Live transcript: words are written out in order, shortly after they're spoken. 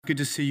Good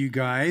to see you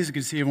guys.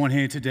 Good to see everyone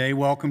here today.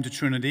 Welcome to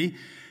Trinity,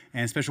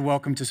 and special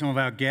welcome to some of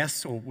our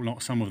guests, or well,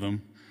 not some of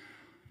them.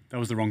 That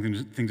was the wrong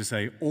thing to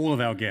say. All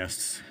of our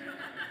guests.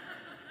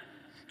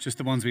 Just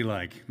the ones we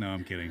like. No,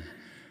 I'm kidding.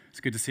 It's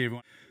good to see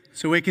everyone.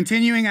 So we're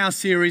continuing our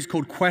series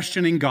called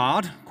Questioning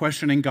God.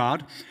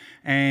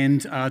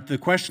 And the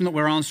question that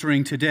we're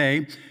answering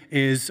today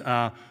is,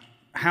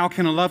 how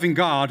can a loving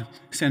God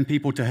send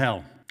people to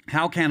hell?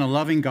 How can a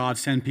loving God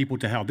send people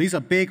to hell? These are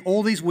big,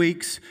 all these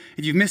weeks.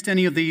 If you've missed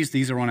any of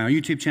these are on our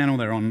YouTube channel.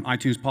 They're on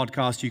iTunes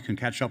podcast. You can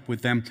catch up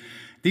with them.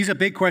 These are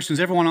big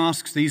questions. Everyone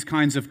asks these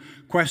kinds of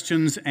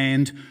questions.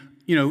 And,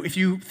 you know, if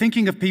you're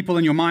thinking of people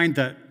in your mind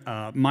that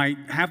might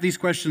have these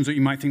questions, or you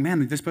might think,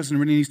 man, this person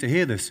really needs to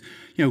hear this,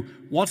 you know,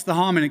 what's the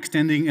harm in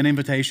extending an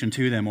invitation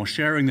to them or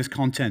sharing this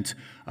content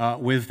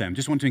with them?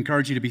 Just want to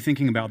encourage you to be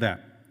thinking about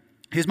that.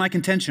 Here's my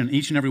contention.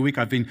 Each and every week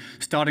I've been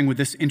starting with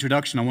this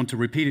introduction. I want to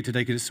repeat it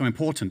today because it's so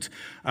important.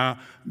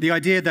 The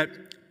idea that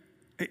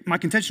my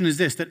contention is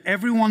this, that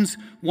everyone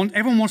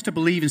wants to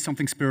believe in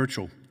something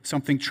spiritual,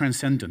 something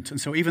transcendent.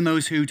 And so even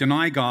those who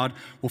deny God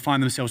will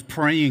find themselves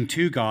praying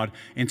to God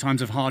in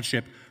times of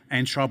hardship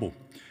and trouble.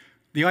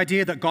 The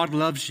idea that God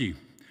loves you,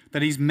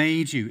 that He's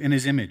made you in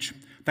His image,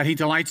 that He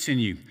delights in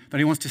you, that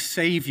He wants to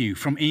save you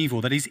from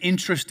evil, that He's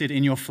interested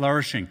in your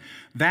flourishing.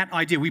 That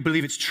idea, we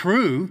believe it's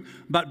true,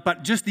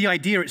 but just the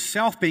idea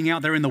itself being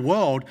out there in the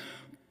world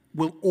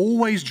will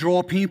always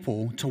draw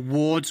people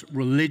towards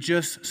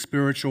religious,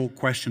 spiritual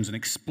questions and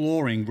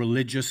exploring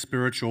religious,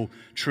 spiritual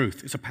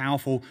truth. It's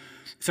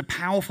a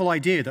powerful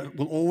idea that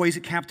will always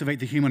captivate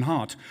the human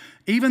heart.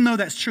 Even though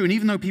that's true, and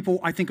even though people,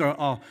 I think,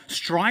 are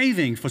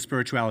striving for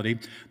spirituality,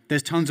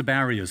 there's tons of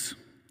barriers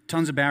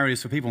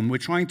for people. And we're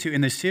trying to,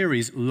 in this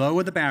series,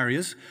 lower the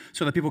barriers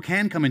so that people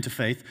can come into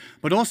faith.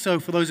 But also,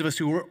 for those of us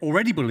who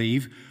already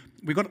believe,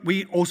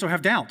 we also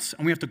have doubts.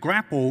 And we have to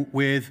grapple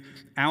with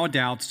our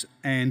doubts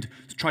and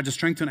try to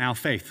strengthen our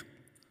faith.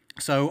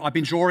 So I've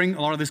been drawing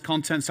a lot of this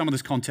content, some of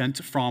this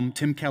content, from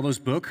Tim Keller's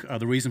book,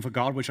 The Reason for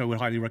God, which I would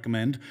highly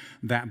recommend,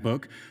 that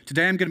book.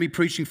 Today I'm going to be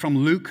preaching from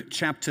Luke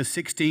chapter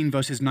 16,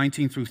 verses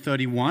 19 through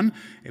 31.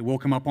 It will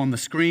come up on the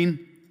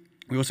screen.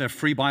 We also have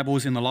free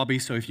Bibles in the lobby,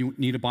 so if you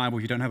need a Bible,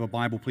 if you don't have a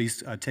Bible,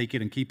 please take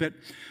it and keep it.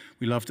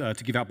 We love to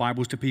give out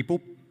Bibles to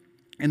people.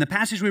 In the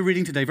passage we're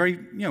reading today,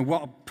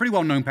 pretty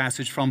well-known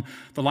passage from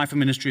the life and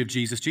ministry of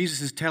Jesus.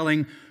 Jesus is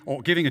telling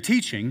or giving a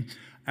teaching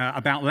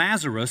about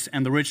Lazarus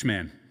and the rich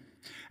man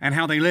and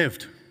how they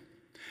lived.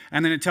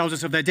 And then it tells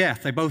us of their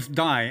death. They both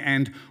die,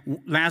 and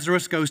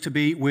Lazarus goes to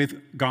be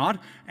with God,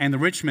 and the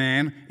rich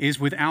man is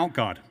without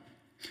God.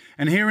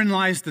 And herein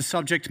lies the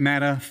subject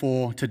matter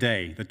for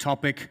today, the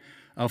topic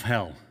of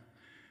hell.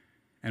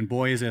 And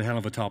boy, is it a hell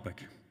of a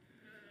topic.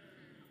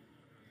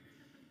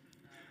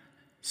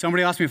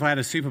 Somebody asked me if I had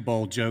a Super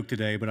Bowl joke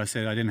today, but I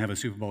said I didn't have a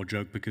Super Bowl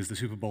joke because the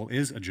Super Bowl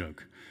is a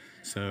joke.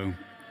 So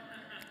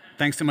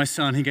thanks to my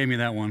son, he gave me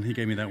that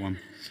one.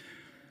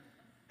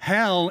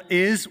 Hell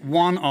is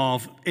one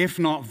of, if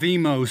not the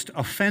most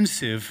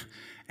offensive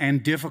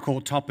and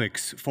difficult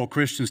topics for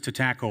Christians to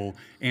tackle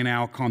in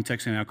our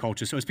context, in our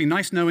culture. So it's been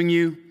nice knowing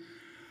you.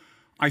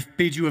 I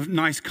bid you a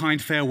nice,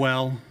 kind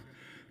farewell.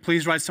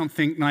 Please write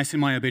something nice in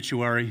my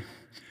obituary.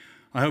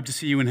 I hope to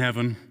see you in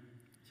heaven.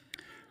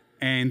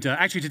 And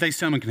actually, today's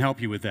sermon can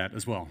help you with that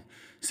as well.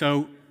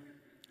 So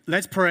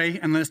let's pray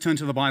and let's turn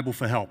to the Bible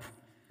for help.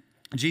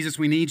 Jesus,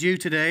 we need you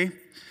today.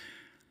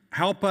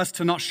 Help us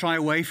to not shy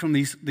away from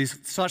these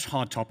such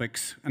hard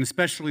topics, and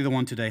especially the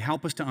one today.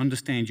 Help us to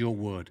understand your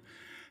word.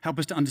 Help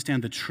us to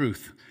understand the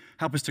truth.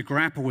 Help us to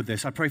grapple with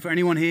this. I pray for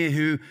anyone here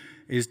who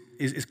is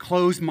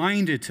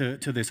closed-minded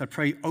to this. I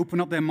pray, open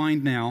up their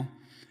mind now.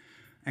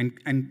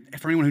 And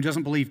for anyone who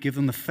doesn't believe, give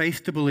them the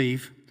faith to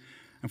believe.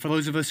 And for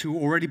those of us who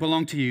already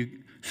belong to you,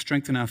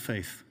 strengthen our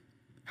faith.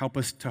 Help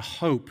us to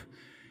hope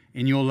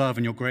in your love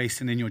and your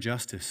grace and in your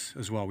justice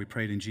as well. We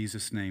pray it in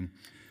Jesus' name.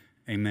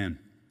 Amen.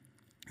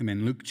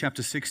 Amen. Luke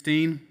chapter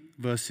 16,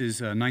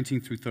 verses 19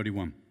 through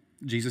 31.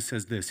 Jesus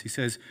says this. He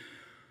says,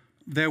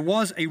 "There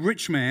was a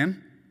rich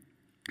man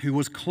who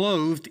was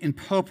clothed in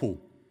purple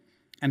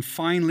and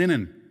fine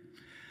linen,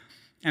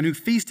 and who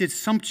feasted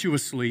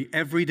sumptuously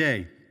every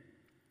day.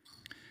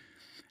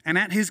 And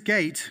at his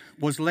gate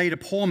was laid a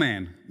poor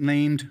man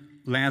named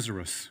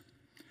Lazarus,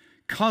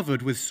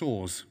 covered with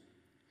sores,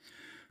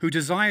 who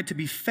desired to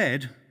be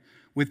fed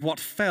with what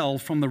fell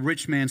from the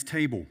rich man's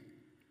table.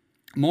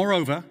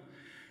 Moreover,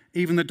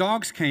 even the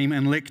dogs came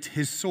and licked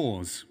his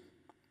sores.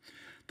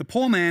 The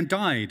poor man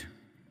died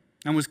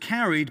and was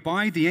carried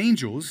by the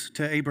angels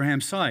to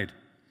Abraham's side.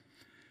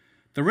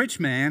 The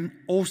rich man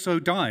also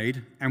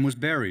died and was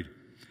buried.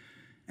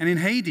 And in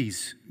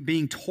Hades,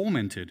 being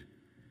tormented,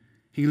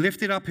 he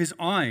lifted up his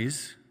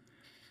eyes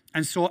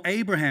and saw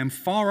Abraham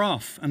far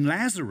off and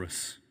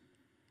Lazarus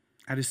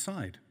at his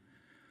side.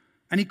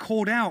 And he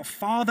called out,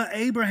 'Father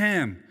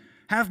Abraham,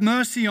 have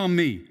mercy on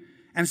me,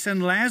 and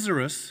send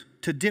Lazarus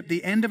to dip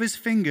the end of his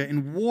finger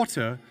in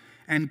water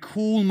and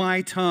cool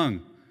my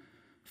tongue,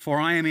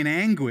 for I am in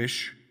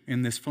anguish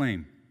in this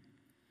flame.'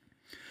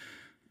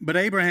 But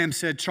Abraham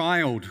said,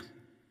 'Child,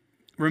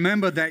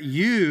 remember that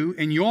you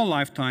in your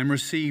lifetime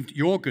received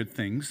your good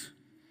things,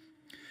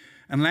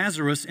 and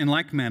Lazarus in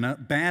like manner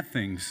bad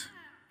things.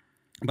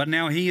 But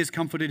now he is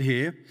comforted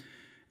here,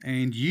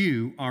 and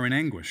you are in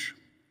anguish.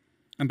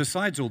 And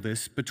besides all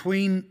this,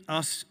 between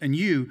us and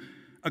you,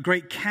 a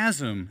great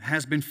chasm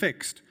has been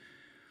fixed,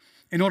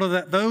 in order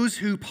that those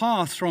who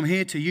pass from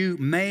here to you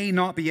may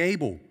not be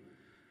able,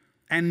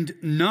 and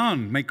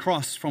none may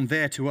cross from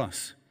there to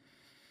us.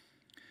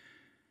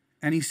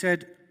 And he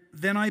said,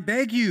 then I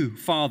beg you,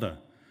 Father,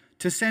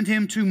 to send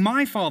him to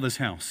my father's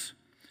house,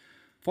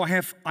 for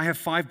I have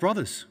 5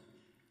 brothers,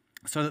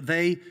 so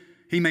that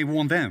he may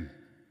warn them,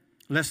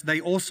 lest they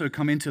also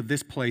come into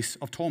this place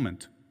of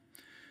torment.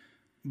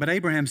 But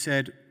Abraham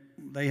said,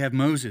 they have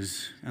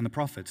Moses and the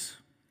prophets.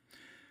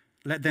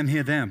 Let them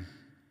hear them.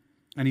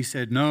 And he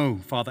said, no,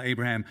 Father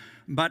Abraham,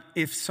 but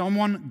if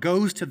someone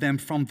goes to them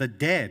from the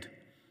dead,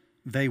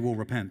 they will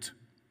repent.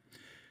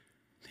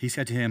 He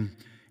said to him,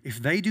 if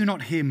they do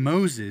not hear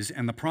Moses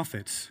and the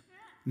prophets,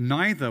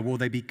 neither will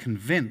they be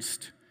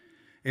convinced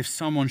if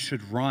someone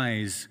should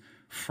rise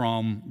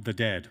from the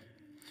dead.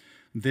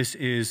 This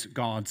is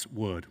God's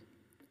word.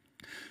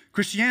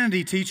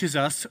 Christianity teaches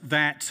us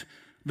that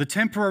the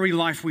temporary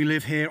life we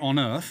live here on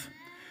earth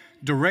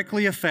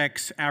directly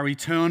affects our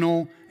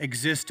eternal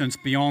existence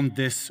beyond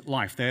this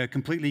life. They're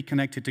completely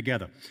connected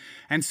together.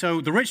 And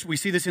so we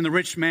see this in the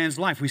rich man's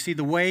life. We see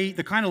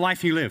the kind of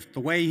life he lived, the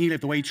way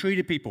he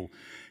treated people,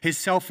 his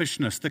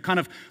selfishness,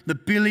 the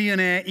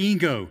billionaire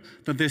ego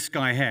that this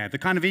guy had, the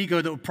kind of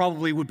ego that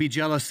probably would be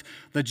jealous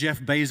that Jeff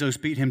Bezos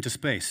beat him to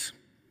space.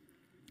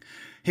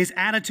 His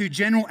attitude,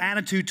 general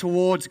attitude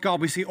towards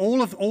God. We see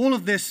all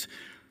of this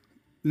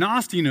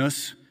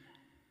nastiness.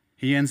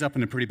 He ends up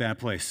in a pretty bad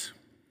place.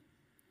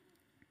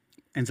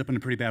 Now,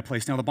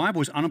 the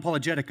Bible is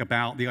unapologetic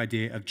about the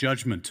idea of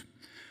judgment.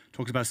 It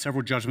talks about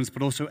several judgments,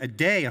 but also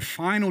a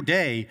final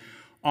day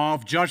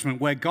of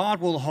judgment where God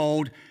will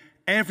hold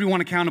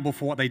everyone accountable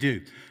for what they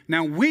do.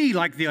 Now, we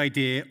like the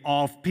idea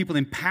of people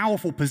in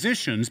powerful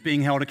positions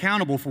being held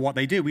accountable for what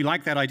they do. We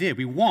like that idea.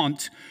 We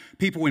want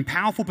people in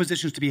powerful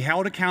positions to be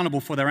held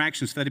accountable for their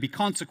actions, for there to be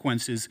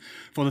consequences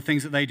for the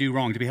things that they do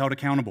wrong, to be held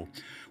accountable.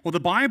 Well, the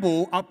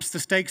Bible ups the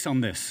stakes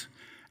on this,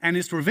 and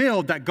it's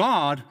revealed that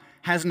God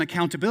has an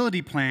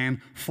accountability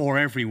plan for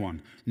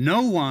everyone.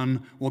 No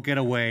one will get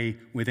away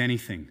with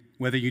anything,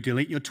 whether you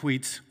delete your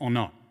tweets or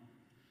not.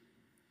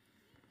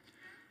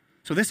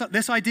 So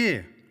this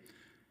idea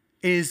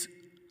is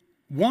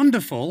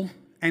wonderful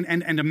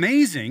and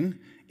amazing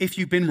if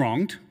you've been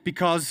wronged,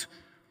 because,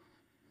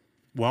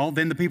 well,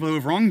 then the people who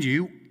have wronged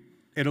you,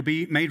 it'll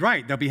be made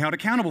right. They'll be held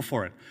accountable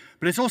for it.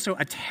 But it's also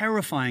a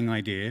terrifying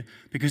idea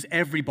because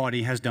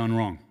everybody has done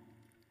wrong.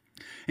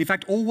 In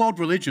fact, all world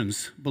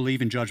religions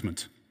believe in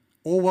judgment.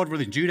 All world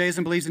religions.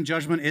 Judaism believes in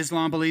judgment.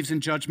 Islam believes in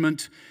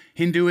judgment.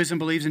 Hinduism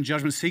believes in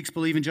judgment. Sikhs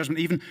believe in judgment.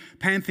 Even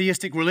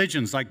pantheistic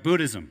religions like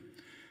Buddhism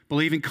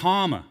believe in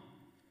karma,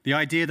 the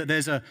idea that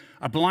there's a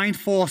blind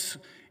force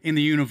in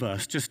the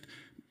universe just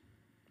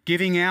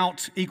giving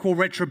out equal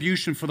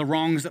retribution for the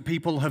wrongs that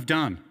people have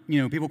done.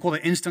 You know, people call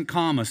it instant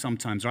karma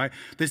sometimes, right?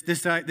 This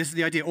is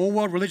the idea. All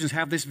world religions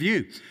have this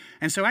view.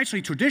 And so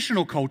actually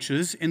traditional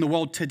cultures in the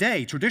world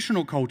today,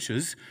 traditional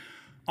cultures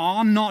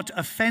are not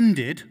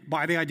offended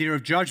by the idea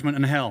of judgment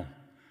and hell.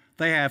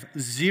 They have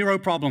zero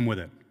problem with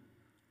it.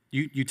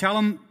 You tell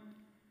them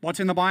what's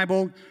in the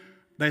Bible,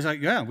 they say,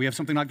 yeah, we have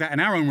something like that in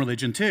our own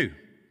religion too.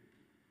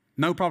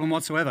 No problem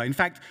whatsoever. In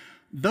fact,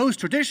 those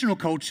traditional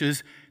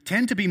cultures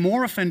tend to be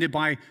more offended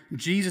by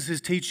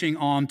Jesus' teaching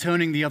on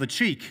turning the other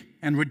cheek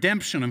and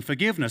redemption and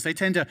forgiveness. They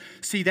tend to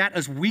see that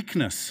as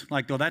weakness,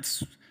 like, oh,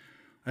 that's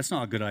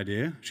not a good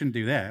idea. Shouldn't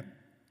do that.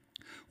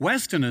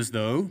 Westerners,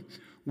 though,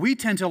 we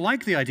tend to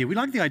like the idea. We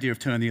like the idea of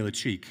turning the other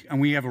cheek,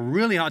 and we have a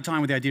really hard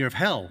time with the idea of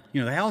hell.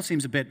 You know, the hell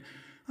seems it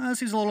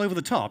seems a little over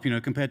the top, you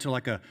know, compared to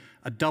like a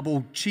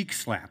double cheek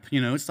slap.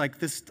 You know, it's like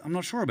this, I'm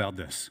not sure about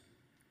this.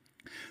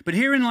 But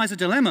herein lies a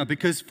dilemma,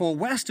 because for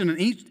Western and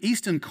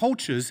Eastern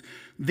cultures,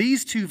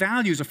 these two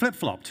values are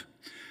flip-flopped.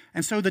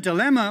 And so the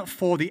dilemma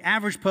for the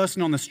average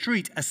person on the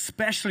street,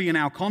 especially in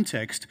our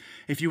context,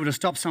 if you were to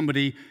stop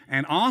somebody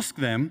and ask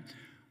them,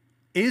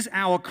 is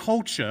our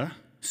culture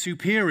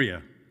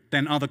superior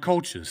than other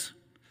cultures?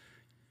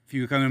 If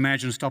you can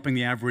imagine stopping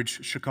the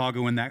average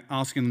Chicago and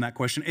asking them that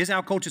question, is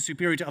our culture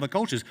superior to other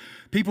cultures?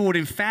 People would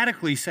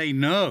emphatically say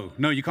no.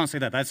 No, you can't say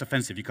that. That's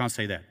offensive. You can't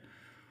say that.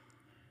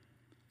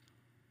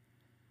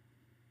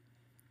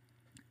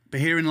 But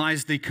herein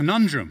lies the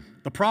conundrum.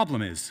 The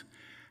problem is,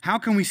 how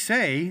can we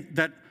say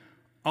that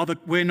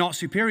we're not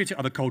superior to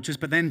other cultures,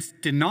 but then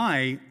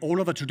deny all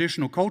other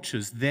traditional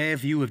cultures their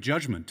view of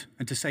judgment,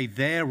 and to say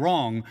they're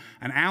wrong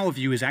and our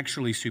view is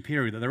actually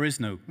superior, that there is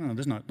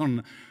it's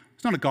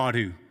not a God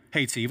who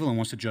hates evil and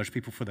wants to judge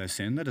people for their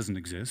sin. That doesn't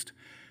exist.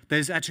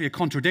 There's actually a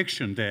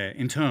contradiction there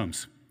in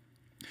terms.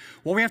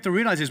 What we have to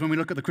realize is, when we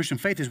look at the Christian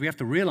faith, is we have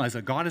to realize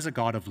that God is a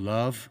God of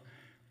love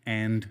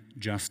and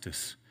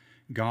justice.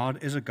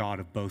 God is a God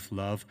of both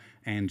love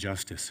and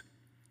justice.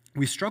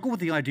 We struggle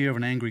with the idea of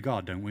an angry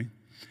God, don't we?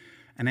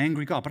 an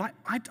angry God. But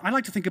I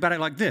like to think about it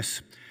like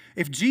this.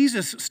 If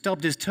Jesus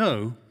stubbed his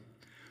toe,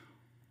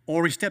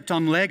 or he stepped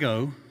on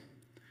Lego,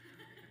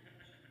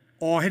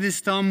 or hit his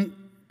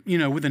thumb,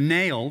 with a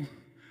nail,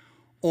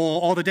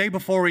 or the day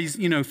before he's,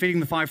 feeding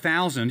the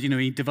 5,000,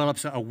 he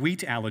develops a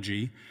wheat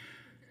allergy,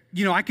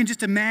 I can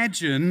just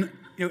imagine,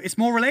 it's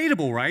more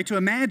relatable, right, to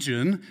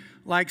imagine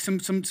like some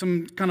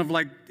kind of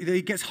like,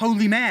 he gets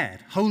wholly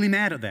mad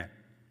at that.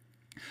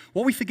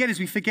 What we forget is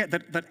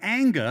that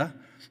anger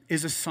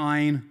is a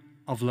sign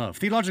of love.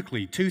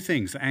 Theologically, two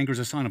things that anger is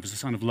a sign of. It's a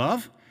sign of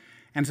love,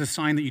 and it's a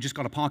sign that you just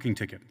got a parking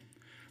ticket.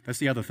 That's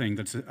the other thing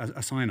that's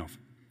a sign of.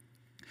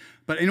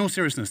 But in all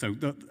seriousness, though,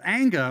 the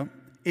anger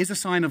is a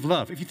sign of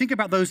love. If you think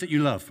about those that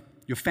you love,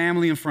 your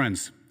family and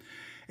friends,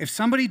 if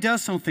somebody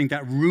does something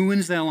that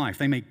ruins their life,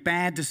 they make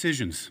bad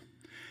decisions,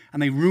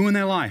 and they ruin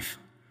their life,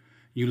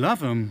 you love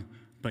them,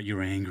 but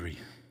you're angry.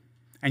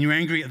 And you're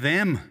angry at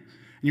them.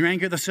 And you're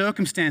angry at the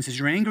circumstances.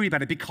 You're angry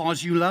about it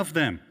because you love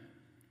them.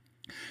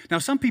 Now,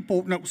 some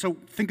people, so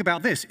think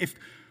about this. If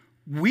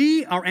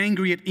we are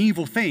angry at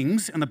evil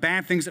things and the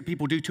bad things that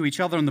people do to each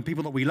other, and the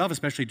people that we love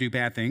especially do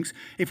bad things,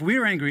 if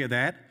we're angry at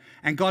that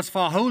and God's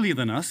far holier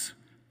than us,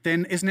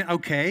 then isn't it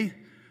okay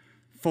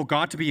for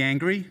God to be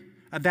angry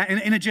at that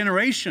in a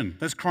generation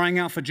that's crying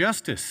out for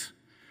justice?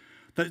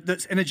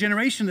 That's in a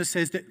generation that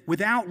says that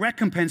without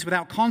recompense,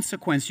 without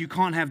consequence, you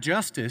can't have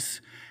justice.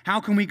 How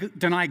can we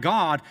deny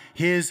God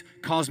his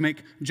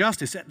cosmic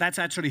justice? That's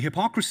actually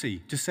hypocrisy,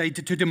 to say,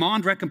 to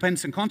demand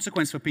recompense and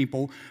consequence for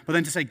people, but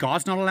then to say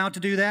God's not allowed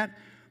to do that,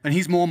 and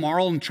he's more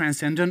moral and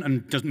transcendent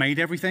and just made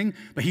everything,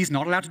 but he's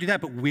not allowed to do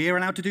that, but we're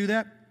allowed to do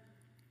that.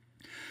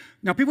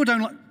 Now, people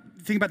don't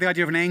think about the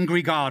idea of an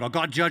angry God or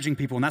God judging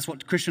people, and that's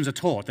what Christians are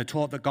taught. They're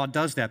taught that God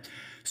does that.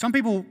 Some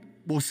people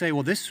will say,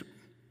 well,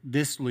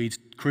 this leads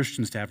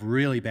Christians to have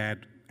really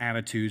bad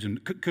attitudes,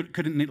 and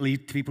couldn't it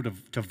lead people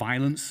to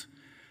violence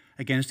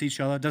against each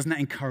other? Doesn't that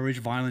encourage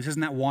violence?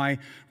 Isn't that why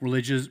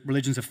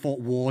religions have fought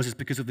wars? It's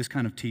because of this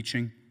kind of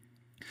teaching.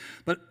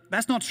 But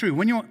that's not true.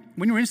 When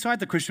you're inside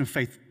the Christian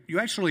faith, you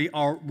actually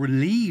are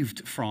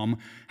relieved from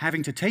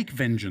having to take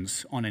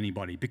vengeance on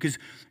anybody, because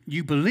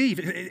you believe,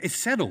 it's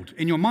settled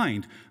in your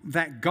mind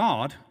that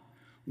God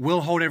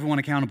will hold everyone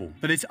accountable,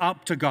 that it's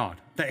up to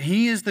God, that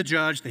he is the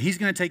judge, that he's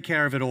going to take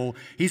care of it all,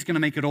 he's going to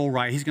make it all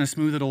right, he's going to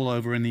smooth it all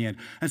over in the end.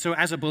 And so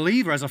as a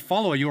believer, as a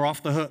follower, you're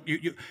off the hook.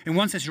 In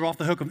one sense, you're off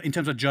the hook in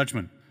terms of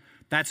judgment.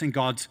 That's in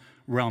God's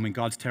realm, in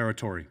God's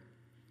territory.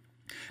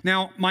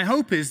 Now, my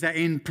hope is that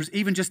in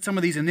even just some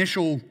of these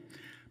initial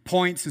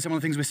points and some of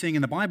the things we're seeing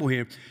in the Bible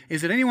here,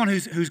 is that anyone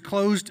who's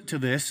closed to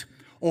this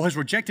or has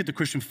rejected the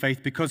Christian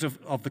faith because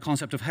of the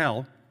concept of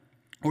hell,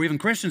 or even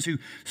Christians who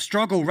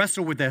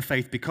wrestle with their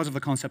faith because of the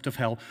concept of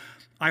hell,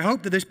 I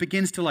hope that this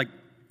begins to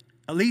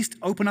at least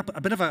open up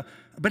a bit of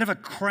a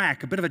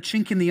crack, a bit of a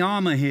chink in the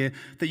armor here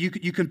that you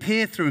can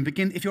peer through and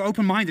begin, if you're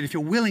open-minded, if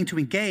you're willing to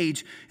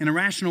engage in a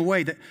rational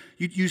way, that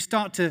you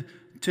start to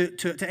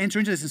enter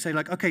into this and say,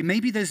 okay,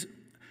 maybe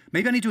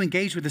I need to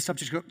engage with the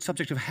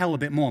subject of hell a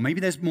bit more. Maybe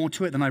there's more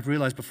to it than I've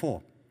realized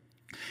before.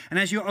 And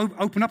as you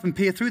open up and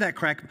peer through that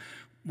crack,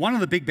 one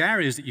of the big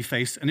barriers that you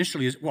face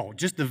initially is,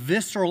 just the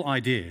visceral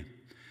idea.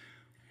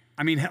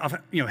 I mean,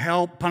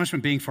 hell,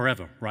 punishment being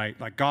forever, right?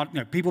 Like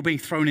God, people being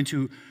thrown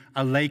into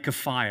a lake of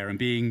fire and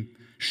being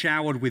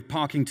showered with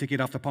parking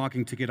ticket after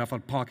parking ticket after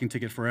parking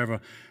ticket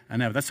forever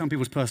and ever. That's some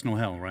people's personal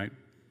hell, right?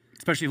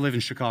 Especially if you live in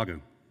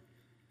Chicago.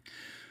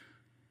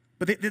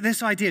 But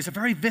this idea is a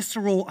very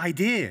visceral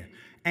idea.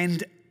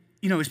 And,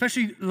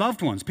 especially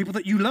loved ones, people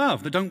that you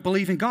love that don't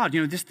believe in God,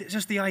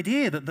 just the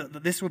idea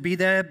that this would be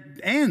their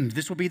end,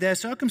 this would be their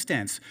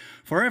circumstance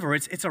forever.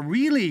 It's a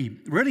really,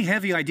 really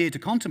heavy idea to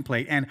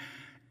contemplate. And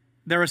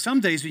there are some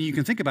days when you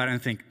can think about it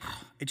and think,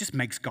 it just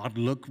makes God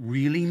look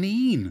really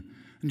mean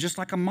and just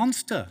like a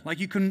monster.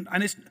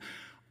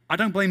 I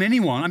don't blame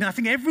anyone. I mean, I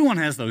think everyone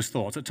has those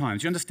thoughts at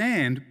times. You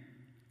understand?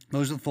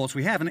 Those are the thoughts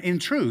we have. And in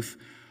truth,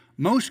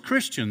 most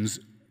Christians,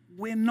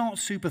 we're not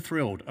super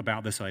thrilled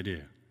about this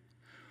idea.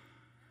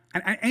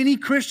 And any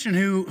Christian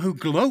who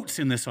gloats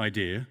in this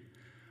idea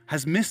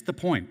has missed the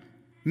point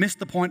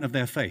of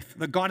their faith,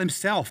 that God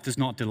himself does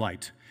not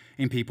delight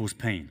in people's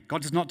pain.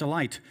 God does not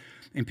delight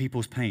in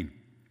people's pain.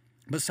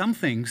 But some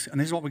things, and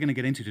this is what we're going to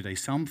get into today,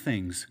 some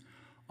things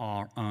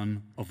are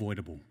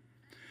unavoidable.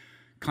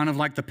 Kind of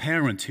like the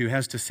parent who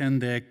has to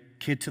send their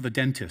kid to the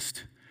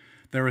dentist.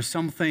 There are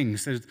some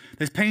things,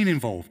 there's pain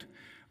involved,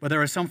 but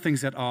there are some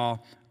things that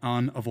are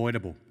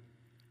unavoidable.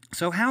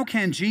 So how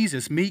can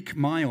Jesus, meek,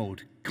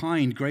 mild,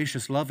 kind,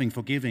 gracious, loving,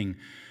 forgiving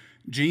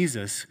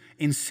Jesus,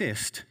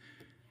 insist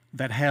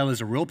that hell is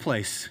a real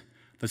place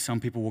that some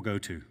people will go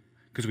to?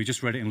 Because we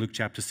just read it in Luke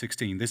chapter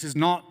 16. This is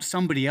not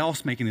somebody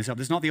else making this up.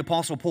 This is not the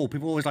Apostle Paul.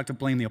 People always like to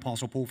blame the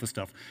Apostle Paul for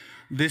stuff.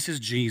 This is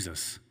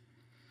Jesus.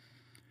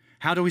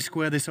 How do we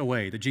square this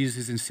away, that Jesus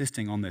is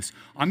insisting on this?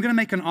 I'm going to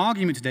make an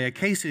argument today, a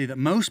case study, that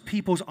most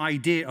people's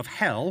idea of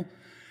hell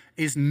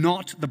is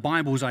not the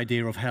Bible's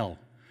idea of hell.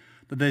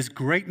 That there's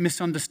great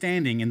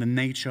misunderstanding in the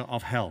nature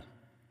of hell.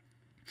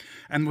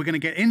 And we're going to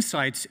get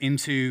insights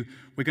into,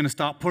 we're going to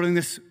start pulling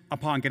this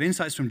apart and get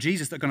insights from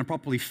Jesus that are going to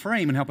properly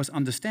frame and help us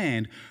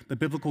understand the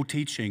biblical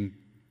teaching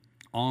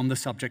on the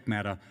subject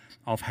matter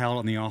of hell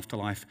and the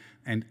afterlife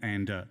and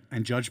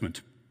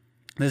judgment.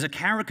 There's a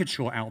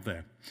caricature out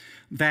there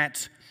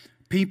that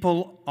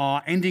people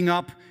are ending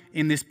up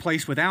in this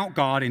place without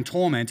God in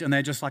torment, and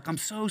they're just like, I'm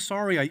so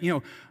sorry.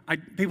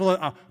 People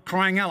are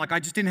crying out like, I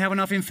just didn't have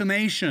enough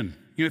information.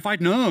 If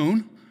I'd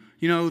known,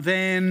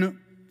 then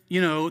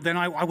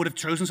I would have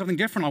chosen something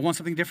different. I want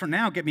something different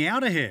now. Get me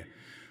out of here,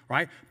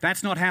 right?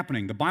 That's not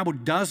happening. The Bible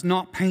does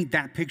not paint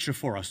that picture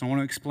for us. And I want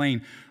to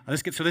explain.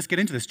 Let's get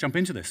into this, jump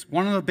into this.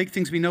 One of the big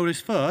things we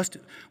notice first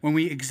when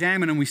we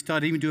examine and we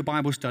study, we do a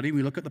Bible study,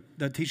 we look at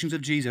the teachings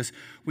of Jesus,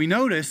 we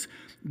notice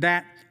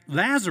that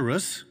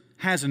Lazarus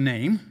has a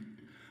name,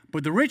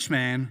 but the rich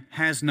man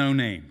has no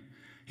name.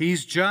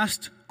 He's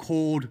just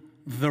called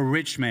the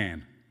rich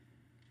man.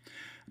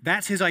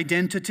 That's his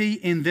identity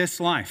in this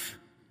life.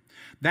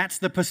 That's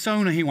the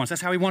persona he wants.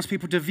 That's how he wants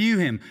people to view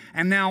him.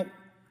 And now,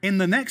 in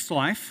the next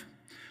life,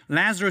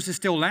 Lazarus is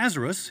still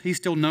Lazarus. He's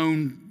still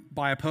known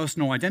by a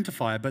personal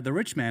identifier, but the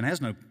rich man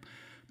has no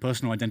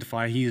personal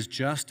identifier. He is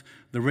just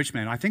the rich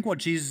man. I think what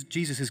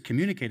Jesus is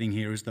communicating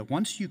here is that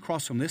once you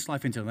cross from this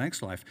life into the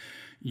next life,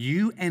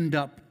 you end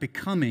up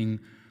becoming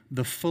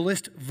the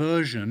fullest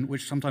version,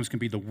 which sometimes can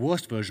be the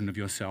worst version of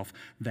yourself,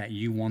 that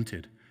you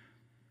wanted.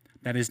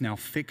 That is now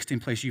fixed in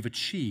place. You've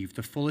achieved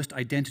the fullest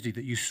identity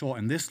that you saw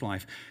in this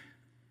life.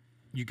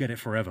 You get it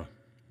forever.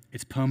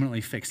 It's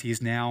permanently fixed. He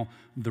is now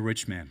the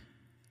rich man.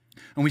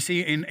 And we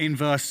see in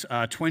verse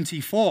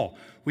 24,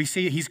 we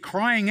see he's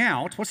crying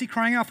out. What's he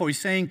crying out for? He's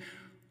saying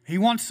he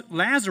wants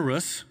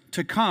Lazarus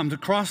to come to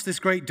cross this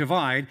great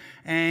divide,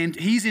 and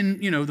he's in,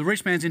 the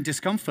rich man's in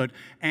discomfort,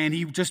 and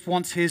he just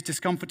wants his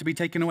discomfort to be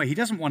taken away. He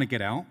doesn't want to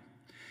get out.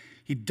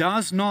 He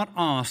does not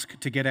ask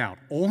to get out.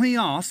 All he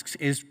asks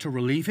is to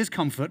relieve his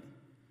comfort,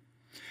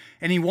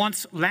 and he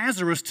wants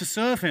Lazarus to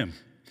serve him.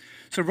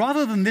 So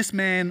rather than this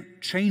man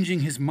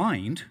changing his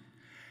mind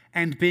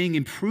and being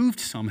improved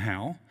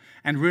somehow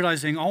and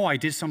realizing, I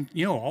did some,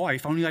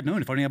 if only I'd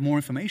known, if only I had more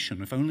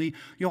information, if only,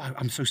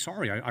 I'm so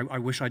sorry, I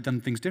wish I'd done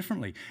things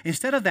differently.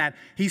 Instead of that,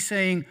 he's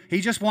saying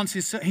he just wants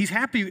he's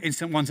happy in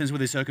one sense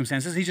with his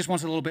circumstances, he just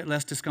wants a little bit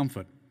less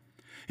discomfort.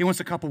 He wants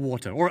a cup of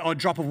water or a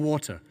drop of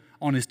water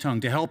on his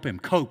tongue to help him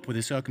cope with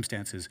his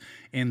circumstances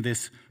in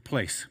this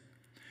place.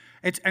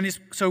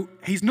 So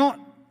he's not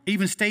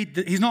even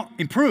he's not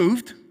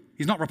improved,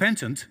 he's not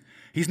repentant,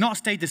 he's not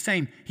stayed the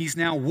same, he's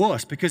now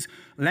worse, because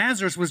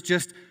Lazarus was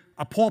just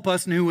a poor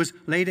person who was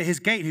laid at his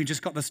gate, who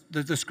just got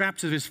the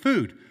scraps of his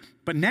food.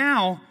 But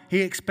now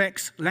he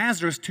expects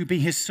Lazarus to be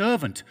his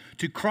servant,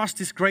 to cross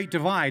this great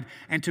divide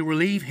and to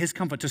relieve his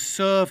comfort, to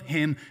serve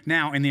him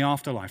now in the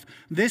afterlife.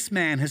 This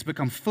man has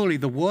become fully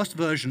the worst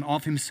version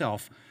of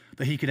himself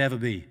that he could ever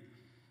be.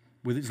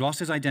 He's lost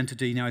his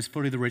identity, now he's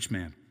fully the rich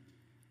man.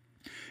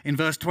 In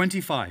verse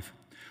 25,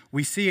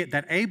 we see it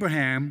that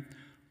Abraham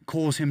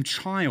calls him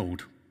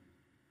child.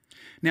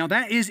 Now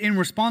that is in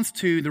response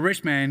to the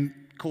rich man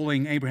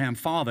calling Abraham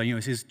father.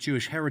 It's his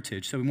Jewish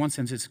heritage. So in one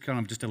sense, it's kind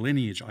of just a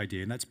lineage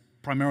idea, and that's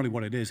primarily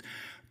what it is.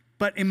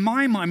 But in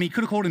my mind, he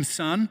could have called him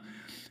son.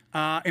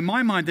 In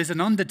my mind, there's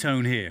an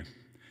undertone here.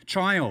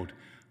 Child.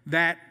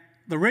 That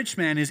the rich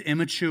man is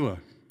immature,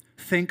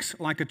 thinks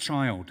like a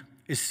child,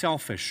 is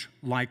selfish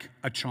like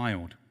a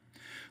child.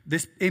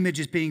 This image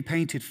is being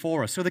painted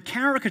for us. So the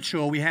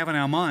caricature we have in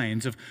our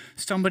minds of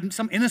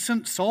some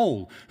innocent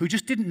soul who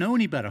just didn't know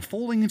any better,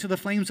 falling into the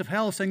flames of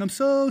hell, saying, I'm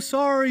so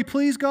sorry,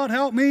 please God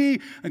help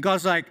me. And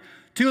God's like,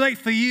 too late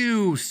for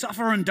you,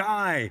 suffer and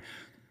die.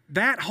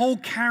 That whole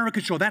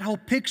caricature, that whole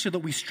picture that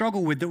we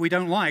struggle with, that we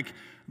don't like,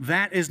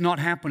 that is not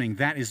happening.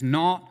 That is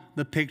not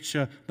the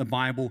picture the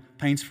Bible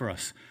paints for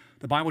us.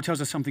 The Bible tells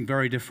us something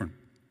very different.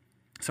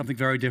 Something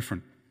very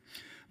different.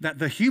 That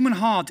the human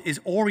heart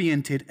is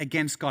oriented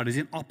against God, is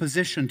in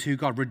opposition to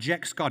God,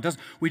 rejects God.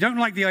 We don't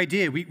like the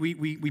idea.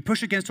 We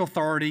push against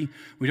authority.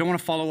 We don't want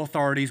to follow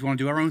authorities. We want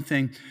to do our own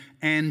thing.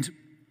 And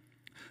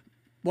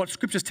what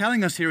Scripture's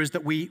telling us here is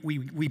that we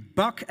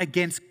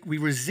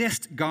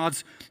resist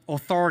God's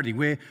authority.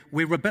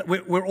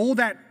 We're all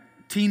that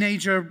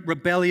teenager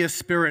rebellious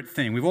spirit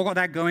thing. We've all got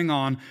that going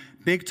on,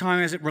 big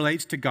time as it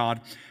relates to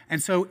God.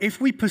 And so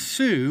if we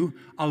pursue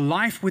a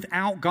life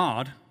without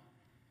God,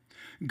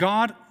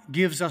 God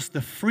gives us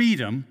the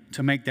freedom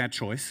to make that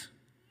choice.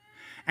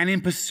 And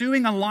in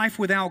pursuing a life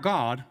without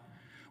God,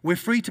 we're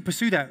free to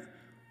pursue that,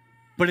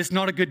 but it's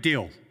not a good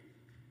deal.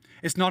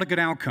 It's not a good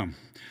outcome.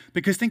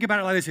 Because think about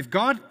it like this. If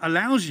God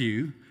allows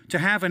you to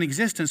have an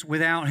existence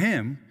without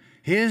Him,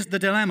 here's the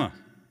dilemma.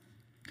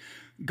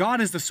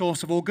 God is the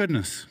source of all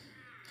goodness.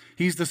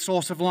 He's the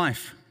source of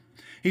life.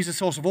 He's the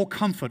source of all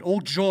comfort,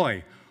 all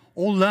joy,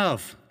 all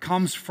love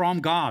comes from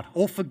God.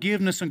 All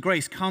forgiveness and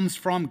grace comes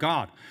from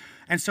God.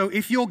 And so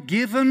if you're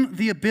given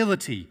the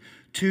ability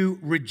to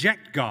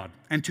reject God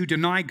and to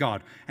deny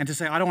God and to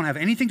say, I don't want to have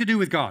anything to do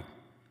with God,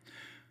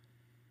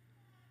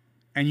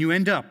 and you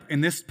end up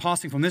in this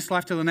passing from this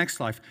life to the next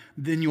life,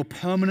 then you're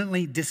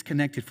permanently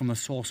disconnected from the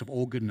source of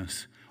all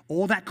goodness,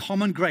 all that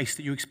common grace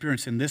that you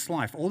experience in this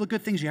life, all the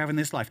good things you have in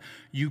this life,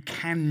 you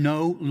can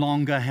no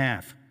longer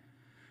have.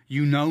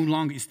 You no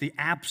longer, it's the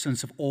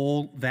absence of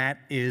all that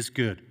is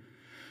good.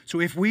 So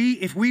if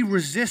we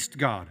resist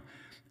God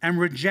and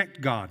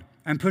reject God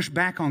and push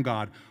back on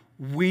God,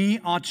 we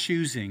are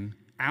choosing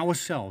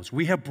ourselves.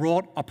 We have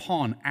brought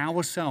upon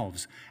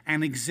ourselves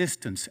an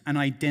existence, an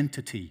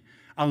identity,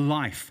 a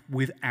life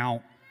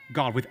without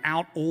God,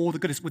 without all the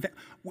goodness.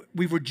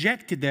 We've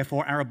rejected,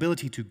 therefore, our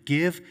ability to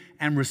give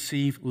and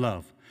receive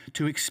love,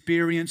 to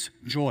experience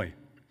joy.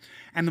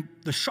 And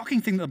the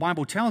shocking thing that the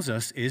Bible tells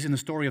us is, in the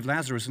story of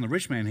Lazarus and the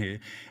rich man here,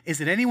 is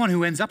that anyone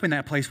who ends up in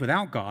that place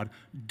without God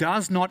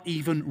does not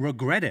even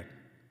regret it.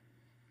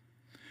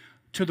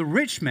 To the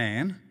rich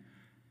man,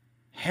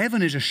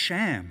 heaven is a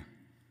sham.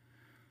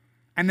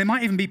 And there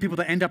might even be people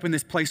that end up in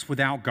this place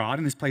without God,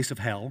 in this place of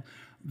hell,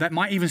 that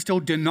might even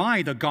still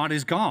deny that God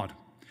is God.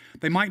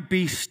 They might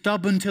be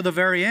stubborn to the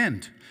very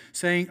end,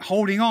 saying,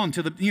 holding on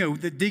to the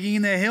digging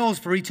in their heels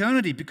for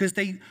eternity, because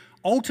they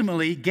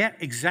ultimately get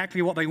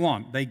exactly what they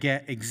want. They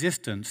get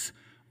existence,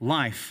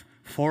 life,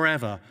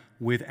 forever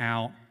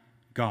without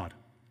God.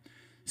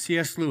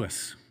 C.S.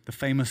 Lewis, the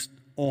famous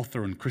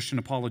author and Christian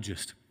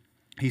apologist,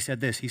 he said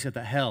this. He said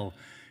that hell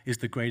is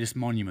the greatest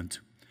monument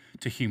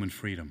to human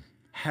freedom.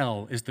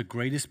 Hell is the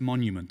greatest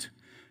monument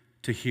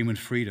to human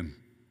freedom.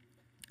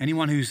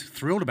 Anyone who's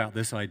thrilled about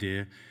this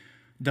idea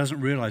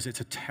doesn't realize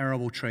it's a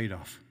terrible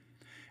trade-off.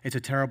 It's a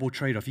terrible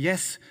trade-off.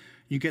 Yes,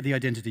 you get the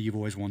identity you've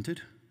always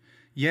wanted.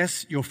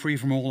 Yes, you're free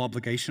from all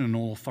obligation and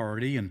all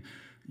authority. And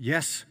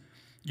yes,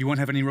 you won't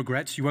have any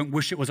regrets. You won't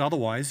wish it was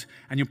otherwise.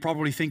 And you're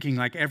probably thinking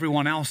like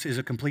everyone else is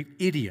a complete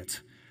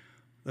idiot,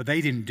 that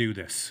they didn't do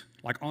this.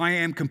 Like, I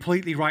am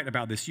completely right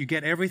about this. You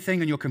get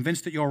everything and you're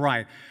convinced that you're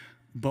right.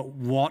 But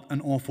what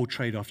an awful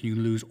trade-off. You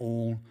lose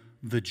all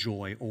the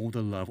joy, all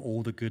the love,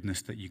 all the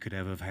goodness that you could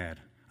ever have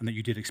had and that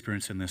you did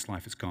experience in this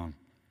life. It's gone.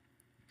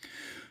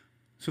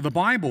 So the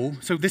Bible,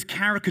 so this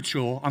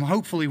caricature,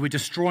 hopefully we're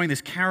destroying this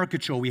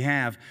caricature we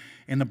have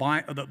in the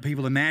Bible that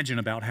people imagine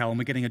about hell, and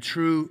we're getting a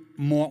true,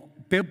 more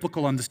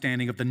biblical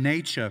understanding of the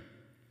nature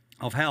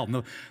of hell.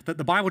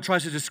 The Bible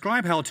tries to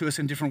describe hell to us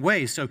in different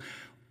ways. So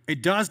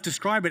it does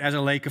describe it as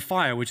a lake of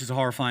fire, which is a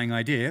horrifying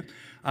idea.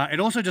 It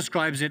also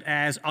describes it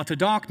as utter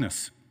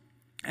darkness.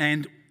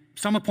 And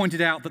some have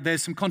pointed out that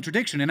there's some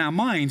contradiction. In our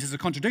minds, there's a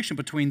contradiction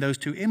between those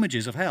two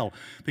images of hell,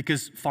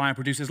 because fire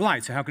produces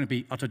light. So how can it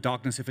be utter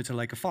darkness if it's a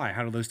lake of fire?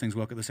 How do those things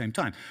work at the same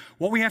time?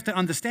 What we have to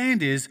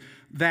understand is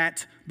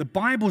that the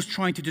Bible's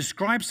trying to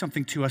describe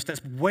something to us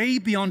that's way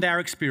beyond our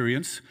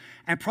experience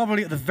and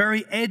probably at the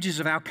very edges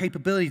of our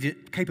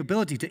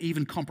capability to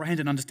even comprehend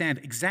and understand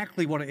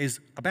exactly what it is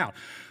about.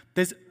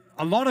 There's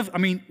a lot of,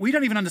 we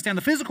don't even understand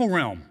the physical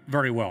realm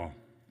very well.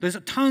 There's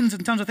tons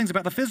and tons of things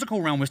about the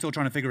physical realm we're still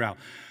trying to figure out.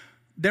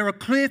 There are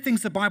clear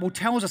things the Bible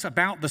tells us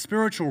about the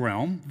spiritual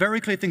realm, very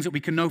clear things that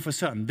we can know for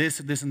certain. This,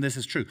 and this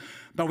is true.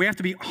 But we have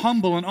to be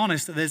humble and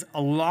honest that there's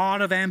a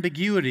lot of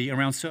ambiguity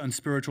around certain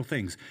spiritual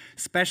things,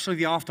 especially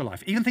the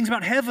afterlife. Even things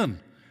about heaven.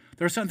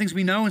 There are certain things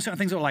we know and certain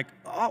things that are like,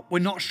 we're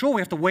not sure.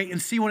 We have to wait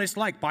and see what it's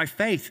like. By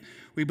faith,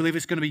 we believe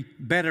it's going to be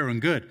better and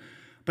good.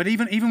 But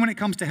even when it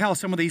comes to hell,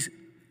 some of these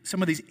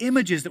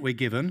images that we're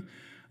given,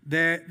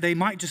 they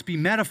might just be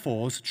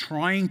metaphors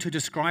trying to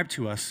describe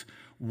to us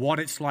what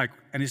it's like,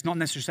 and it's not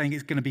necessarily saying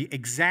it's going to be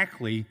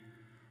exactly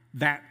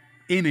that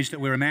image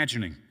that we're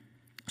imagining.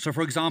 So,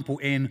 for example,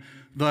 in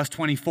verse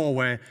 24,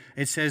 where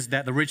it says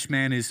that the rich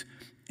man is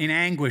in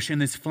anguish in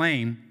this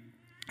flame,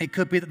 it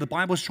could be that the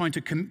Bible is trying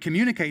to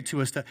communicate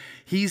to us that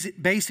he's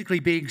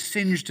basically being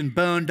singed and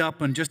burned up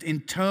and just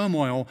in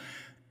turmoil,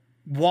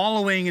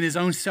 wallowing in his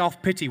own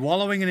self-pity,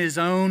 wallowing in his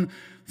own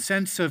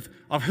sense of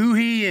who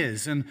he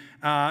is, and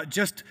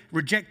just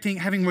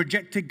having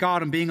rejected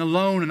God and being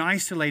alone and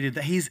isolated.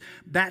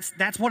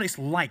 That's what it's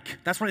like.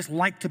 That's what it's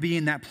like to be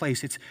in that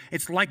place.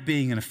 It's like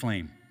being in a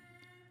flame.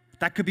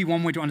 That could be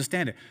one way to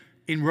understand it.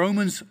 In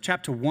Romans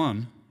chapter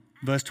 1,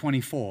 verse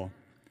 24,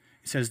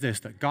 it says this,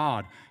 that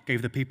God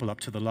gave the people up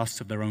to the lusts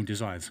of their own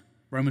desires.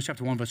 Romans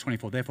chapter 1, verse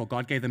 24, therefore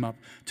God gave them up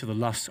to the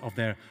lusts of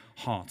their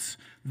hearts.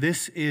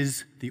 This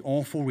is the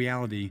awful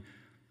reality.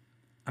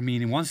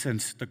 In one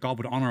sense, that God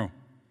would honor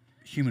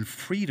human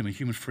freedom and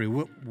human free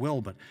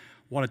will, but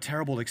what a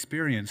terrible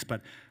experience.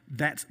 But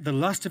that's the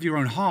lust of your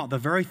own heart, the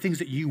very things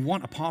that you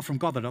want apart from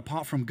God, that are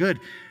apart from good.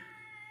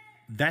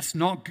 That's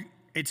not,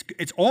 it's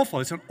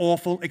awful. It's an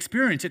awful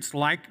experience. It's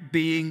like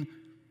being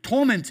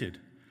tormented,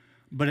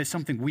 but it's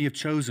something we have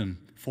chosen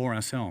for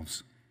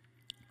ourselves.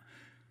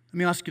 Let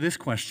me ask you this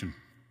question.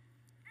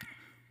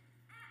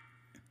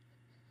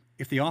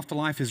 If the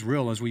afterlife is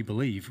real as we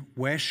believe,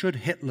 where should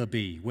Hitler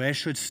be? Where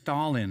should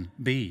Stalin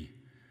be?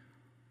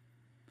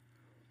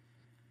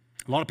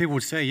 A lot of people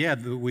would say, yeah,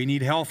 we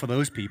need hell for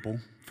those people,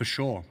 for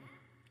sure.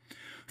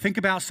 Think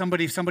about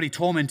if somebody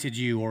tormented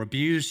you or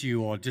abused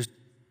you or just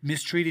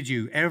mistreated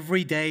you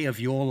every day of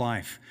your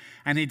life,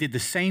 and they did the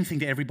same thing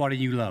to everybody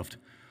you loved,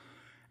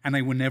 and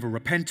they were never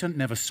repentant,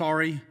 never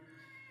sorry.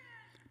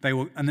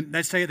 And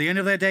let's say at the end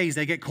of their days,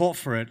 they get caught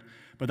for it,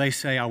 but they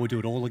say, I would do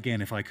it all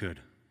again if I could.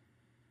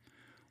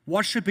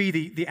 what should be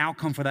the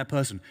outcome for that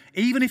person?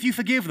 Even if you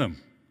forgive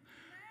them,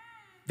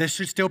 there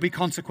should still be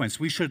consequence.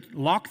 We should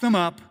lock them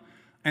up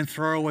and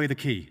throw away the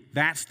key.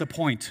 That's the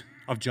point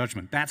of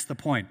judgment. That's the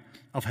point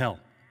of hell.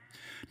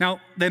 Now,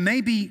 there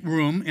may be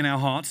room in our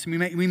hearts. We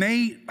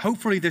may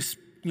hopefully this,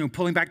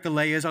 pulling back the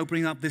layers,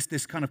 opening up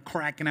this kind of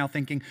crack in our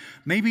thinking.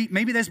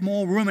 Maybe there's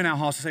more room in our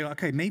hearts to say,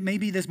 okay,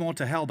 maybe there's more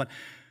to hell, but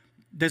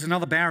there's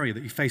another barrier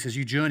that you face as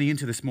you journey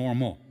into this more and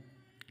more.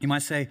 You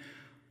might say,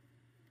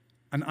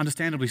 and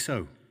understandably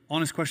so,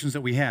 honest questions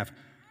that we have.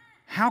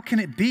 How can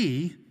it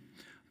be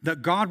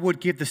that God would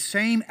give the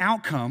same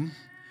outcome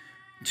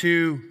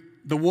to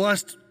the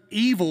worst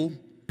evil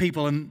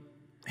people in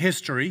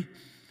history,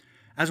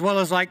 as well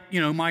as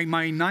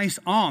my nice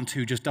aunt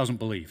who just doesn't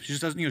believe? She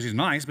just doesn't, she's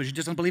nice, but she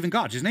just doesn't believe in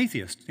God. She's an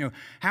atheist.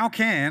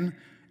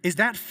 Is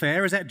that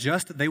fair? Is that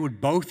just that they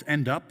would both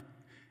end up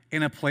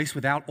in a place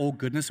without all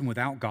goodness and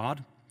without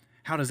God?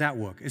 How does that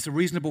work? It's a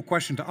reasonable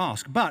question to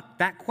ask, but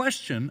that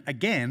question,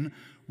 again,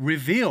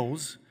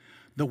 reveals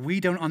that we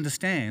don't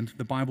understand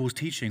the Bible's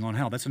teaching on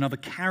hell. That's another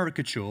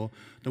caricature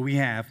that we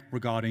have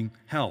regarding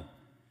hell.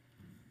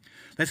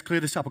 Let's clear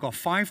this up. I've got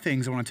 5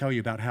 things I want to tell you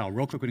about hell.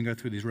 Real quick, we're going to go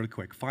through these really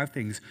quick. 5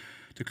 things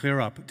to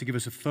clear up, to give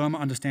us a firmer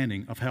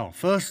understanding of hell.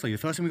 Firstly, the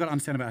first thing we've got to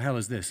understand about hell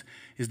is this,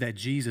 is that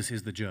Jesus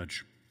is the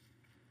judge.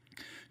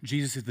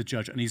 Jesus is the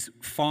judge, and he's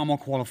far more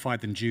qualified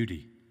than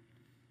Judy.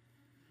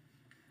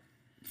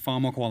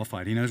 Far more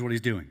qualified. He knows what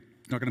he's doing.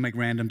 He's not going to make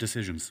random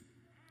decisions.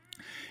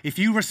 If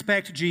you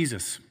respect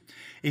Jesus,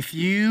 if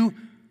you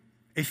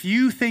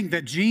think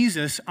that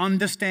Jesus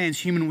understands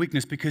human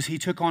weakness because he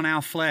took on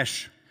our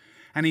flesh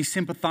and he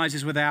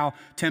sympathizes with our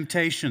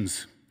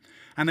temptations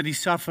and that he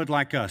suffered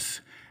like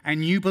us,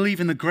 and you believe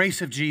in the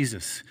grace of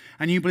Jesus,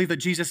 and you believe that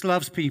Jesus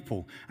loves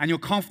people, and you're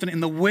confident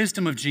in the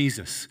wisdom of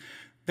Jesus,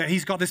 that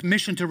he's got this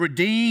mission to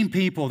redeem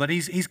people, that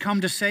he's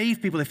come to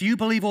save people. If you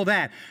believe all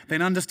that,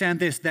 then understand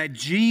this, that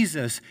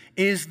Jesus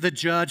is the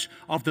judge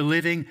of the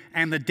living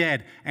and the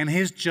dead, and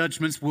his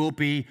judgments will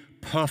be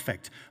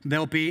perfect.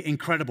 They'll be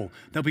incredible.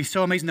 They'll be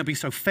so amazing. They'll be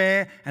so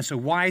fair and so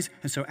wise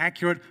and so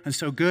accurate and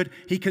so good.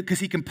 Because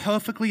he can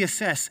perfectly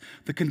assess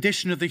the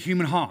condition of the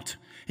human heart.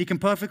 He can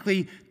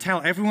perfectly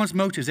tell everyone's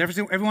motives,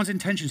 everyone's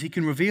intentions. He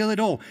can reveal it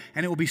all,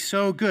 and it will be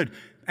so good.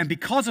 And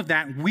because of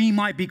that, we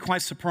might be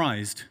quite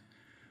surprised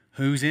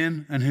who's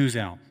in and who's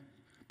out,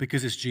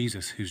 because it's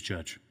Jesus who's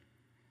judge.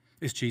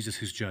 It's Jesus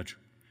who's judge.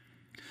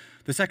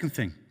 The second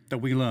thing that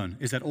we learn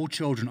is that all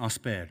children are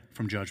spared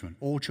from judgment.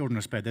 All children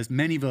are spared. There's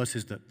many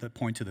verses that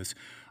point to this.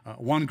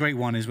 One great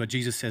one is where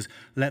Jesus says,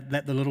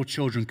 let the little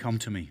children come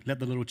to me. Let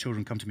the little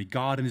children come to me.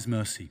 God in his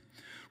mercy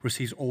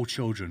receives all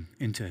children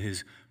into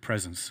his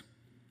presence.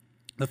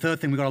 The third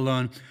thing we've got to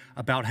learn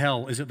about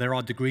hell is that there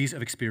are degrees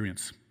of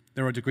experience.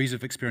 There are degrees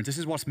of experience. This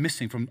is what's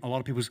missing from a lot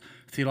of people's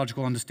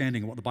theological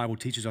understanding of what the Bible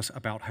teaches us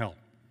about hell.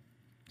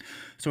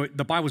 So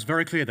the Bible is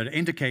very clear that it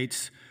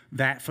indicates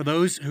that for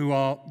those who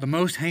are the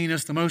most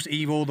heinous, the most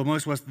evil, the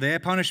most worst, their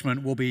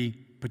punishment will be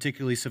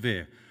particularly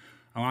severe.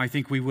 And I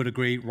think we would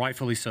agree,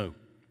 rightfully so.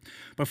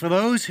 But for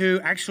those who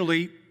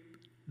actually,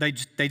 they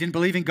didn't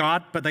believe in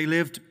God, but they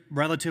lived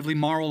relatively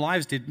moral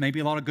lives, did maybe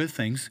a lot of good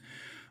things,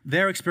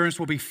 their experience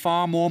will be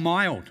far more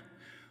mild.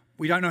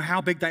 We don't know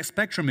how big that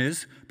spectrum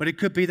is, but it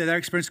could be that their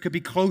experience could be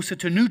closer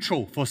to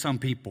neutral for some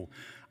people.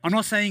 I'm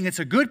not saying it's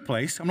a good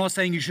place. I'm not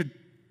saying you should,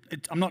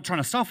 I'm not trying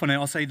to soften it.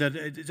 I'll say that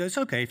it's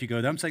okay if you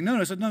go there. I'm saying, no,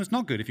 it's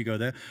not good if you go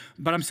there.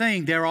 But I'm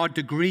saying there are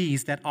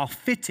degrees that are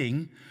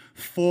fitting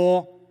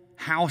for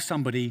how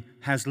somebody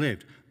has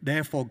lived.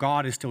 Therefore,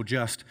 God is still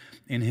just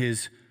in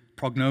his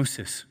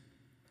prognosis.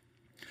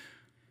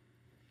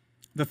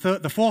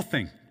 The fourth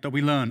thing that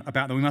we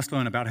must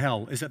learn about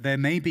hell is that there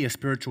may be a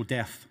spiritual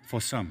death for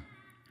some.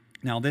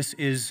 Now, this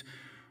is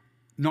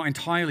not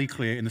entirely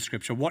clear in the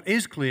scripture. What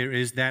is clear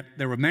is that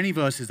there are many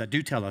verses that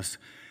do tell us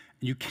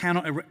you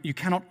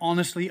cannot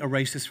honestly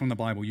erase this from the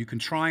Bible. You can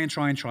try and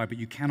try and try, but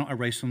you cannot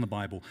erase from the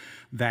Bible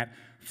that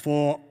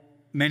for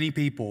many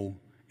people,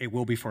 it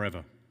will be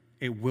forever.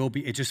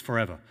 It's just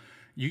forever.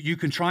 You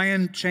can try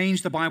and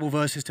change the Bible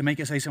verses to make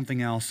it say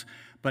something else,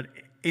 but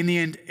in the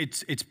end,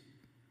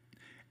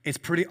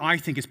 I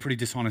think it's pretty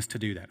dishonest to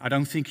do that. I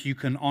don't think you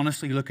can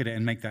honestly look at it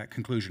and make that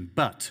conclusion.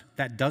 But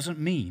that doesn't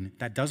mean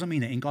that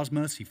in God's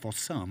mercy for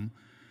some,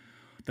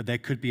 that there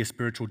could be a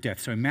spiritual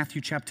death. So in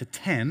Matthew chapter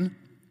 10,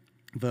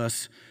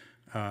 verse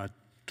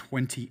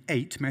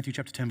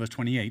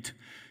 28,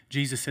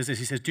 Jesus says this.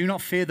 He says, do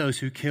not fear those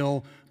who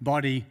kill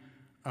the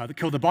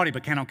body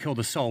but cannot kill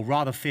the soul.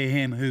 Rather fear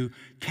him who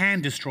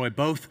can destroy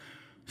both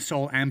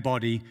soul and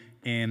body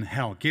in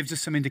hell. Gives us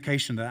some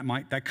indication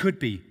that could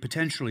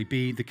potentially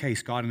be the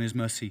case. God in his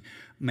mercy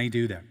may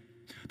do that.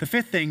 The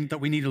fifth thing that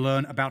we need to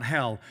learn about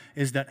hell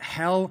is that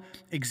hell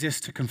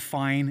exists to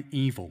confine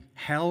evil.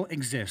 Hell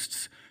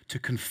exists to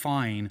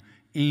confine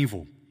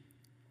evil.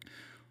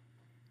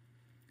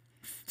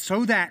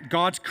 So that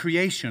God's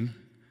creation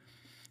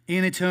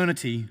in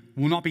eternity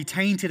will not be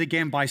tainted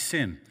again by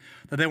sin.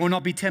 That there will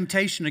not be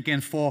temptation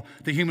again for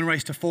the human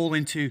race to fall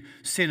into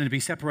sin and to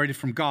be separated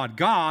from God.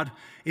 God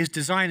is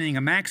designing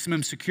a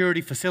maximum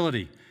security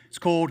facility. It's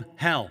called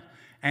hell.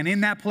 And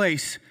in that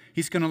place,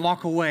 he's going to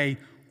lock away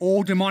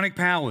all demonic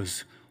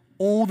powers,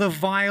 all the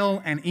vile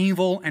and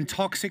evil and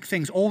toxic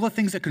things, all the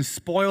things that can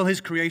spoil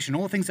his creation,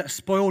 all the things that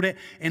spoiled it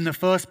in the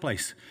first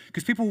place.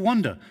 Because people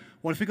wonder,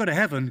 well, if we go to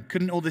heaven,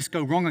 couldn't all this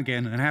go wrong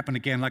again and happen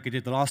again like it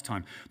did the last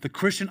time? The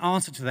Christian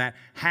answer to that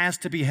has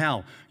to be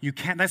hell.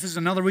 This is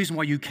another reason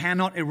why you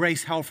cannot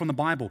erase hell from the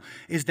Bible,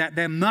 is that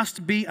there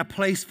must be a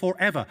place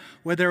forever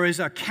where there is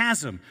a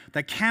chasm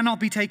that cannot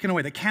be taken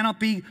away, that cannot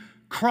be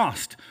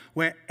crossed,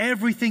 where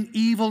everything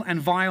evil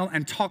and vile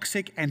and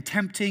toxic and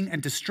tempting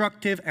and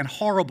destructive and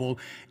horrible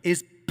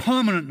is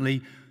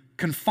permanently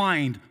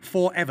confined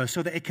forever,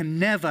 so that it can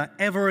never,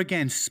 ever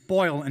again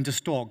spoil and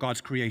distort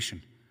God's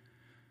creation.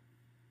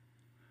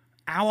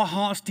 Our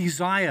heart's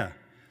desire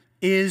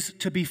is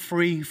to be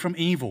free from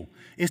evil,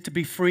 is to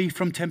be free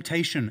from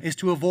temptation, is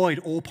to avoid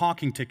all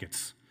parking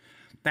tickets.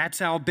 That's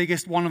some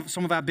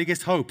of our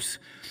biggest hopes.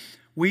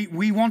 We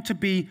want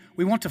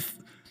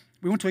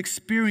to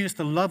experience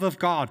the love of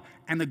God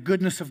and the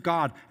goodness of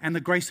God and the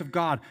grace of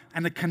God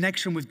and the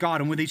connection with God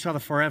and with each other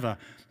forever.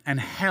 And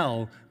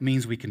hell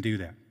means we can do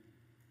that.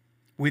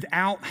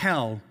 Without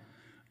hell,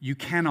 you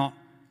cannot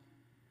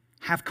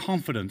have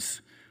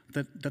confidence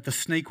that the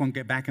snake won't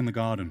get back in the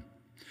garden.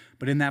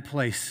 But in that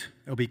place,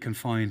 it'll be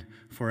confined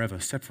forever,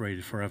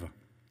 separated forever.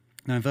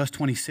 Now in verse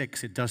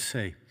 26, it does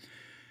say,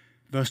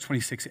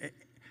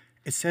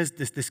 it says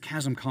this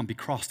chasm can't be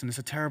crossed, and it's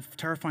a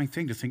terrifying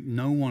thing to think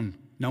no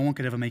one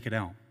could ever make it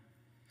out.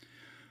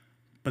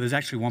 But there's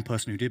actually one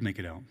person who did make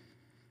it out.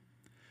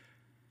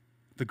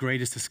 The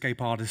greatest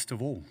escape artist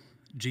of all,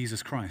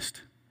 Jesus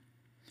Christ.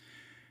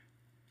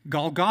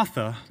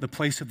 Golgotha, the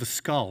place of the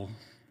skull,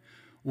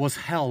 was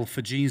hell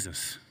for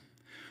Jesus,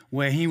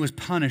 where he was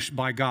punished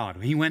by God.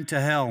 He went to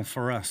hell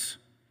for us.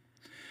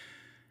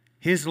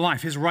 His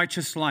life, his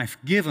righteous life,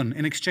 given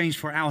in exchange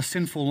for our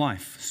sinful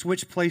life,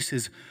 switched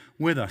places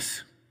with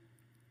us.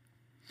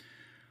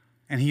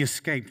 And he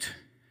escaped.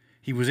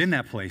 He was in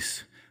that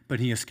place,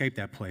 but he escaped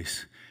that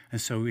place. And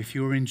so if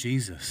you're in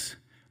Jesus,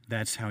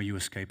 that's how you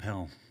escape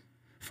hell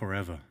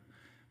forever,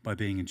 by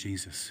being in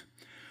Jesus.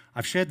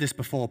 I've shared this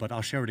before, but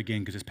I'll share it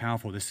again because it's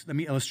powerful. Let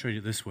me illustrate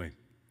it this way.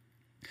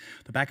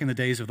 Back in the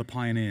days of the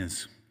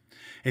pioneers,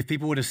 if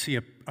people were to see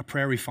a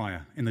prairie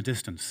fire in the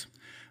distance,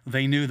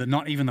 they knew that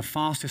not even the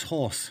fastest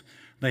horse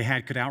they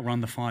had could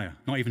outrun the fire,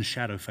 not even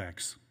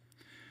Shadowfax.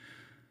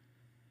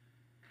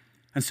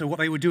 And so what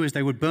they would do is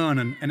they would burn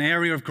an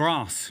area of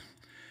grass,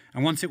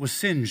 and once it was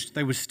singed,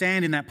 they would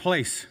stand in that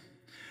place,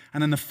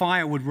 and then the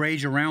fire would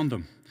rage around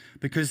them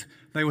because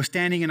they were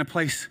standing in a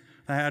place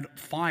that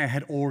fire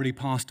had already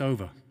passed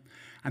over.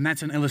 And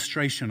that's an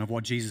illustration of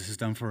what Jesus has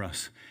done for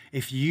us.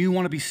 If you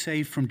want to be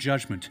saved from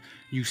judgment,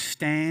 you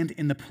stand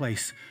in the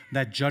place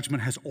that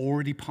judgment has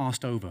already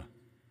passed over,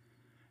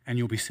 and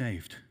you'll be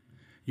saved.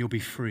 You'll be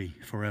free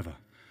forever.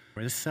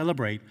 Let's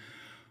celebrate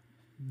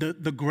the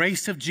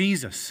grace of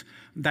Jesus,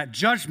 that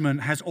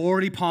judgment has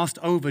already passed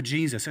over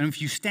Jesus. And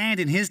if you stand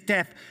in his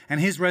death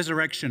and his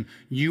resurrection,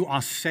 you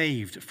are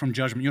saved from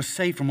judgment. You're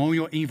saved from all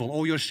your evil,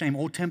 all your shame,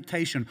 all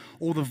temptation,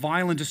 all the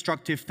vile and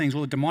destructive things, all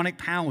the demonic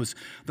powers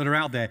that are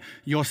out there.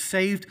 You're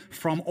saved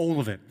from all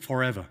of it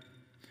forever.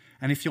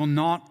 And if you're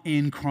not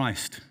in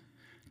Christ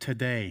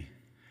today,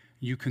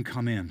 you can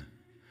come in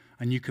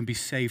and you can be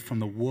saved from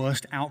the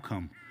worst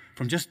outcome,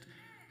 from just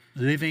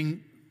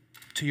living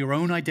to your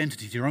own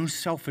identity, to your own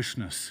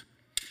selfishness,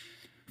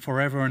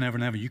 forever and ever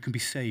and ever. You can be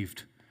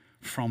saved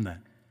from that.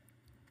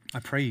 I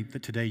pray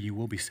that today you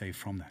will be saved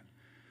from that.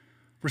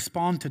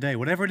 Respond today,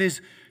 whatever it is,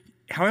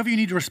 however you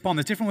need to respond.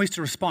 There's different ways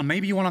to respond.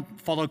 Maybe you want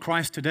to follow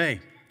Christ today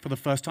for the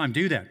first time.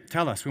 Do that.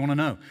 Tell us. We want to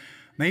know.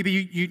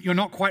 Maybe you're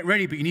not quite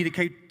ready, but you need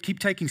to keep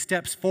taking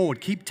steps forward.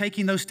 Keep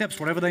taking those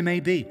steps, whatever they may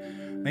be.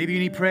 Maybe you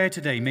need prayer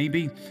today.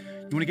 Maybe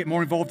you want to get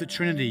more involved at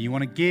Trinity. You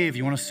want to give.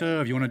 You want to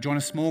serve. You want to join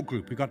a small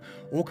group. We've got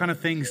all kind of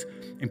things,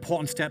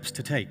 important steps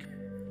to take.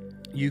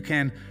 You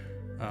can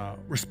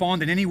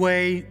respond in any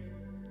way.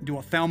 Do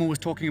what Thelma was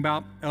talking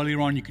about earlier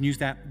on. You can use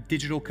that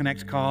digital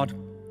Connect card.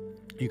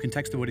 You can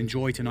text the word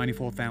enjoy to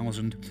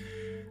 94,000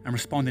 and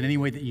respond in any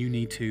way that you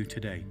need to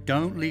today.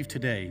 Don't leave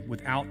today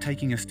without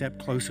taking a step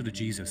closer to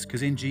Jesus,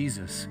 because in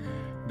Jesus,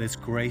 there's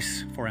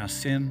grace for our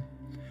sin,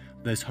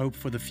 there's hope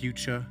for the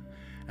future,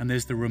 and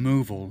there's the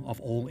removal of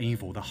all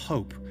evil, the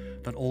hope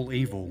that all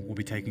evil will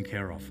be taken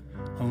care of.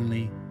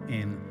 Only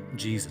in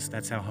Jesus.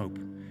 That's our hope,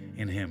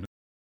 in him.